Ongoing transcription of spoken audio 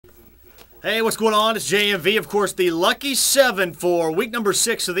Hey, what's going on? It's JMV, of course, the lucky 7 for week number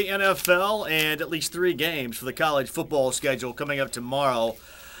 6 of the NFL and at least 3 games for the college football schedule coming up tomorrow.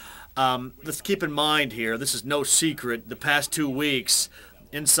 Let's keep in mind here, this is no secret, the past 2 weeks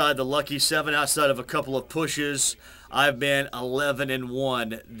inside the lucky 7, outside of a couple of pushes, I've been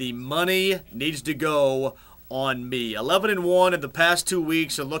 11-1. The money needs to go on me. 11-1 in the past 2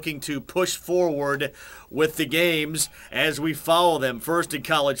 weeks and looking to push forward with the games as we follow them. First in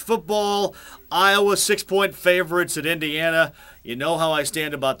college football, Iowa 6-point favorites at Indiana. You know how I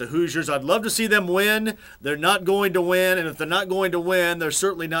stand about the Hoosiers. I'd love to see them win. They're not going to win, and if they're not going to win, they're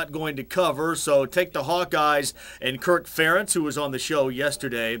certainly not going to cover. So take the Hawkeyes and Kirk Ferentz, who was on the show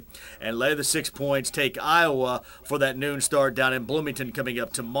yesterday, and lay the 6 points. Take Iowa for that noon start down in Bloomington coming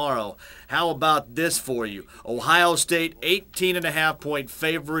up tomorrow. How about this for you? Ohio State 18.5-point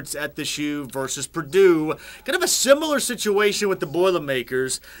favorites at the Shoe versus Purdue. Kind of a similar situation with the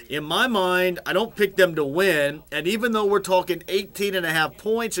Boilermakers. In my mind, I don't pick them to win, and even though we're talking 18.5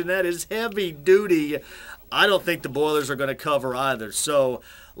 points, and that is heavy duty, I don't think the Boilers are going to cover either. So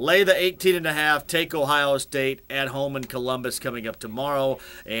lay the 18.5, take Ohio State at home in Columbus coming up tomorrow.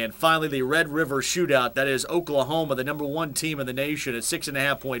 And finally, the Red River Shootout. That is Oklahoma, the number 1 team in the nation, a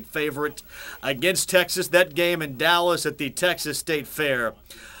 6.5-point favorite against Texas. That game in Dallas at the Texas State Fair.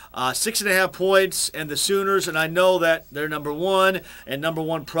 6.5 points and the Sooners, and I know that they're number 1, and number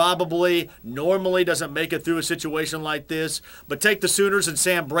 1 probably normally doesn't make it through a situation like this, but take the Sooners and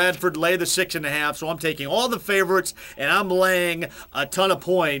Sam Bradford, lay the 6.5, so I'm taking all the favorites, and I'm laying a ton of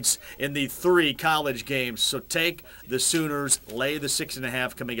points in the 3 college games, so take the Sooners, lay the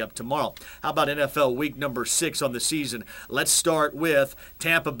 6.5 coming up tomorrow. How about NFL week number 6 on the season? Let's start with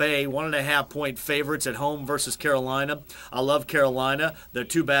Tampa Bay, 1.5-point favorites at home versus Carolina. I love Carolina. They're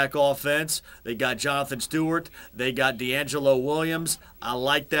 2-back offense. They got Jonathan Stewart. They got D'Angelo Williams. I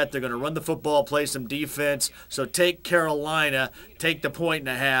like that. They're going to run the football, play some defense. So take Carolina, take the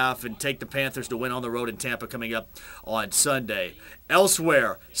 1.5, and take the Panthers to win on the road in Tampa coming up on Sunday.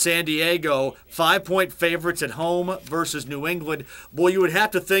 Elsewhere, San Diego, 5-point favorites at home versus New England. Boy, you would have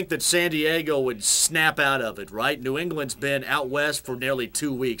to think that San Diego would snap out of it, right? New England's been out west for nearly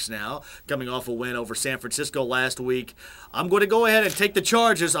 2 weeks now, coming off a win over San Francisco last week. I'm going to go ahead and take the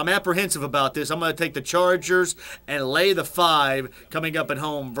Chargers. I'm apprehensive about this. I'm going to take the Chargers and lay the 5 coming up at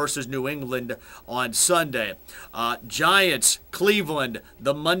home versus New England on Sunday. Giants, Cleveland,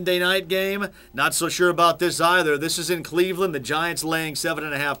 the Monday night game. Not so sure about this either. This is in Cleveland. The Giants laying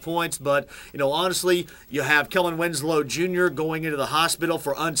 7.5 points, but, honestly, you have Kellen Winslow Jr. going into the hospital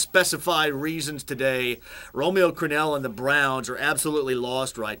for unspecified reasons today. Romeo Crennel and the Browns are absolutely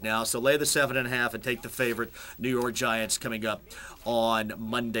lost right now, so lay the 7.5 and take the favorite New York Giants coming up on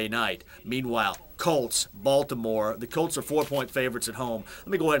Monday night. Meanwhile, Colts, Baltimore. The Colts are 4-point favorites at home. Let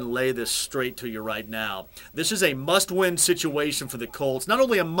me go ahead and lay this straight to you right now. This is a must-win situation for the Colts. Not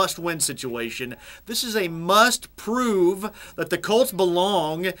only a must-win situation, this is a must-prove that the Colts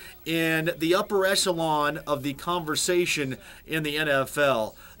belong in the upper echelon of the conversation in the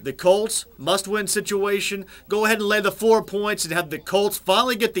NFL. The Colts, must-win situation. Go ahead and lay the 4 points and have the Colts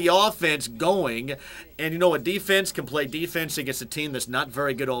finally get the offense going. And a defense can play defense against a team that's not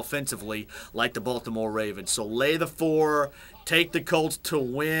very good offensively like the Baltimore Ravens. So lay the 4, take the Colts to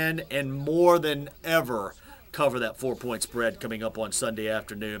win, and more than ever, cover that 4-point spread coming up on Sunday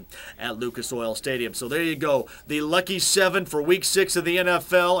afternoon at Lucas Oil Stadium. So there you go. The lucky 7 for week 6 of the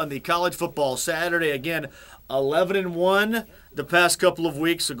NFL and the college football Saturday. Again, 11-1 the past couple of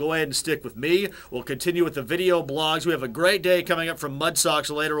weeks, so go ahead and stick with me. We'll continue with the video blogs. We have a great day coming up from Mud Sox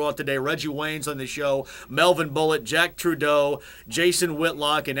later on today. Reggie Wayne's on the show, Melvin Bullitt, Jack Trudeau, Jason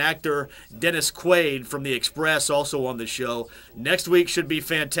Whitlock, and actor Dennis Quaid from The Express also on the show. Next week should be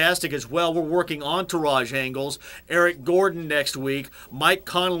fantastic as well. We're working entourage angles. Eric Gordon next week, Mike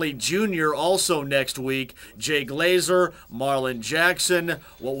Connolly Jr. also next week, Jay Glazer, Marlon Jackson.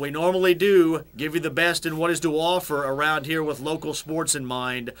 What we normally do, give you the best in what is to offer around here with local sports in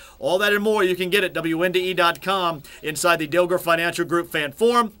mind. All that and more you can get at WNDE.com inside the Dilger Financial Group fan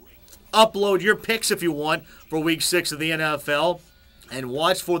forum. Upload your picks if you want for week 6 of the NFL and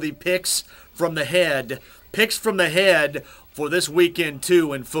watch for the picks from the head. Picks from the head for this weekend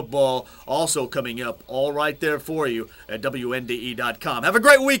too in football also coming up all right there for you at WNDE.com. Have a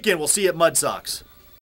great weekend. We'll see you at Mud Sox.